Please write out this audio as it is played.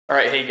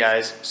Alright, hey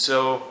guys,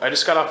 so I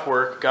just got off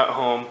work, got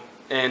home,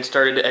 and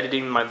started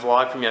editing my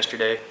vlog from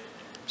yesterday.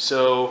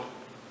 So,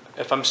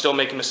 if I'm still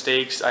making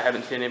mistakes, I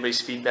haven't seen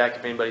anybody's feedback,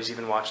 if anybody's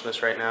even watching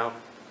this right now.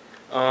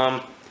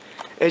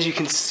 As you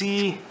can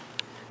see,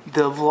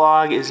 the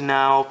vlog is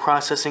now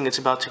processing, it's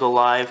about to go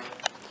live.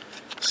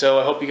 So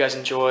I hope you guys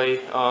enjoy,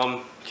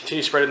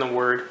 continue spreading the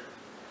word.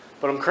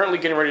 But I'm currently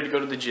getting ready to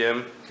go to the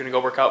gym, gonna go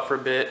work out for a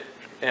bit,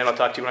 and I'll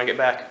talk to you when I get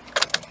back.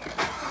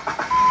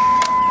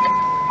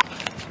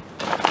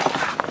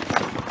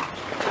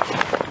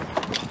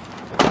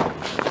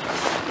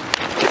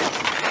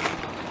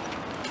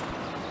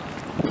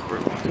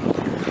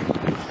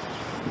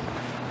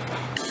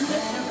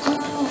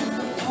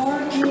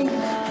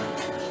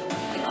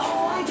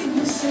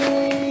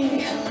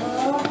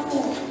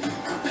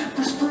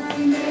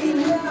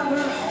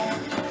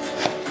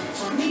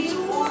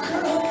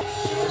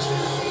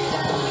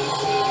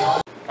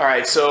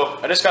 Alright, so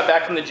I just got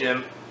back from the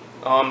gym.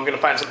 I'm going to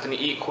find something to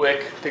eat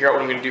quick, figure out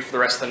what I'm going to do for the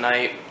rest of the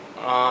night.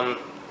 Trying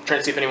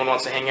to see if anyone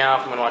wants to hang out,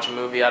 if I'm going to watch a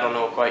movie, I don't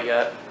know quite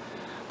yet.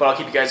 But I'll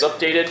keep you guys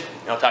updated,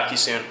 and I'll talk to you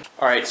soon.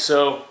 Alright,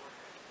 so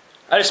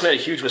I just made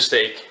a huge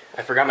mistake.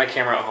 I forgot my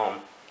camera at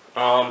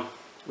home.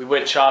 We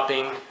went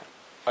shopping.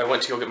 I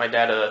went to go get my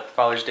dad a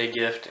Father's Day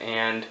gift,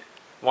 and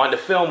wanted to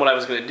film what I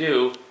was going to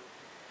do,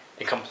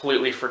 and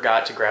completely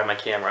forgot to grab my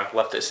camera.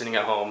 Left it sitting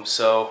at home,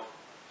 so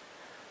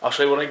I'll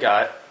show you what I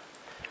got.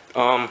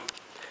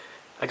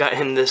 I got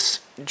him this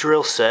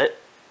drill set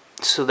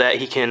so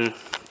that it can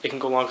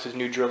go along with his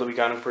new drill that we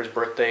got him for his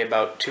birthday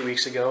about 2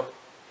 weeks ago.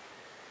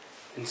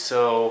 And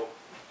so,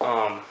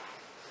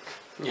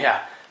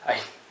 yeah,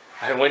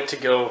 I went to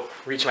go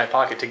reach my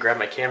pocket to grab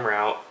my camera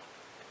out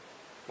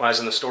when I was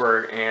in the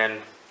store and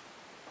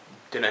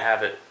didn't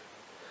have it.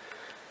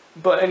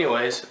 But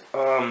anyways,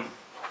 thought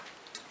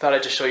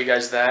I'd just show you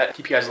guys that,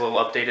 keep you guys a little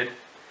updated,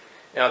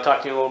 and I'll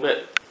talk to you in a little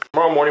bit.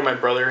 Tomorrow morning my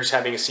brother is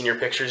having his senior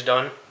pictures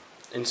done.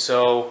 And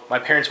so my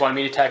parents wanted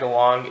me to tag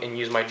along and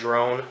use my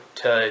drone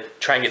to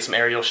try and get some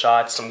aerial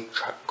shots, some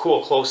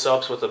cool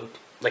close-ups with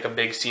a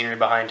big scenery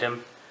behind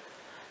him.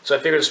 So I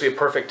figured this would be a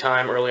perfect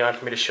time early on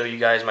for me to show you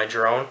guys my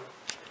drone.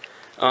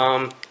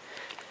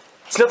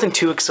 It's nothing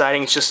too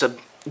exciting. It's just a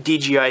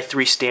DJI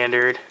 3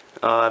 standard.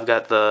 I've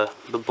got the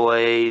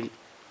blades,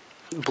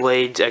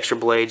 extra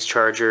blades,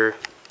 charger.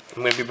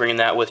 I'm going to be bringing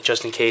that with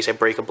just in case I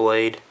break a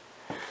blade.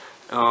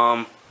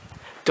 Don't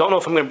know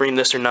if I'm going to bring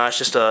this or not. It's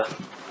just a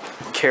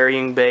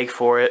carrying bag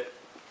for it,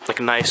 like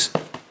a nice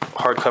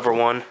hardcover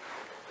one.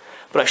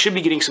 But I should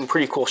be getting some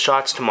pretty cool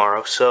shots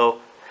tomorrow, so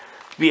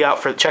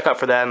check out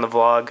for that in the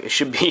vlog. It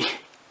should be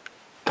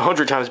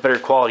 100 times better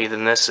quality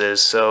than this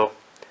is, so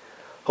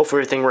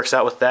hopefully everything works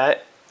out with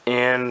that,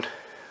 and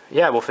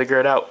yeah, we'll figure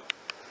it out.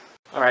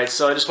 Alright,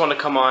 so I just want to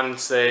come on and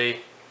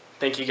say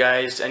thank you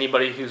guys.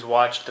 Anybody who's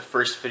watched the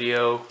first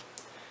video,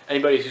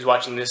 anybody who's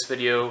watching this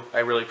video, I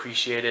really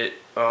appreciate it.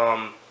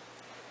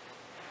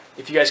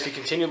 If you guys could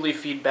continue to leave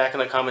feedback in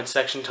the comments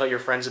section, tell your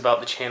friends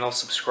about the channel,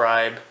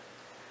 subscribe.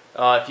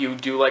 If you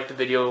do like the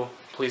video,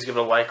 please give it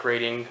a like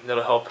rating.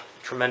 That'll help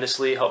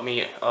tremendously, help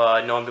me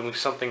know I'm doing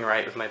something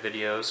right with my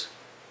videos.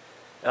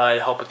 It'll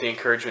help with the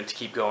encouragement to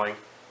keep going.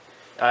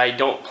 I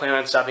don't plan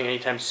on stopping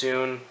anytime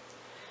soon.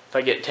 If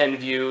I get 10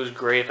 views,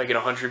 great. If I get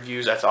 100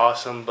 views, that's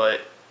awesome.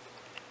 But,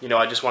 you know,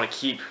 I just want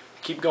to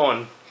keep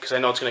going because I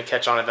know it's going to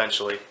catch on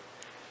eventually.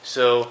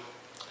 So,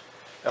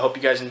 I hope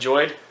you guys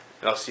enjoyed,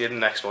 and I'll see you in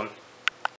the next one.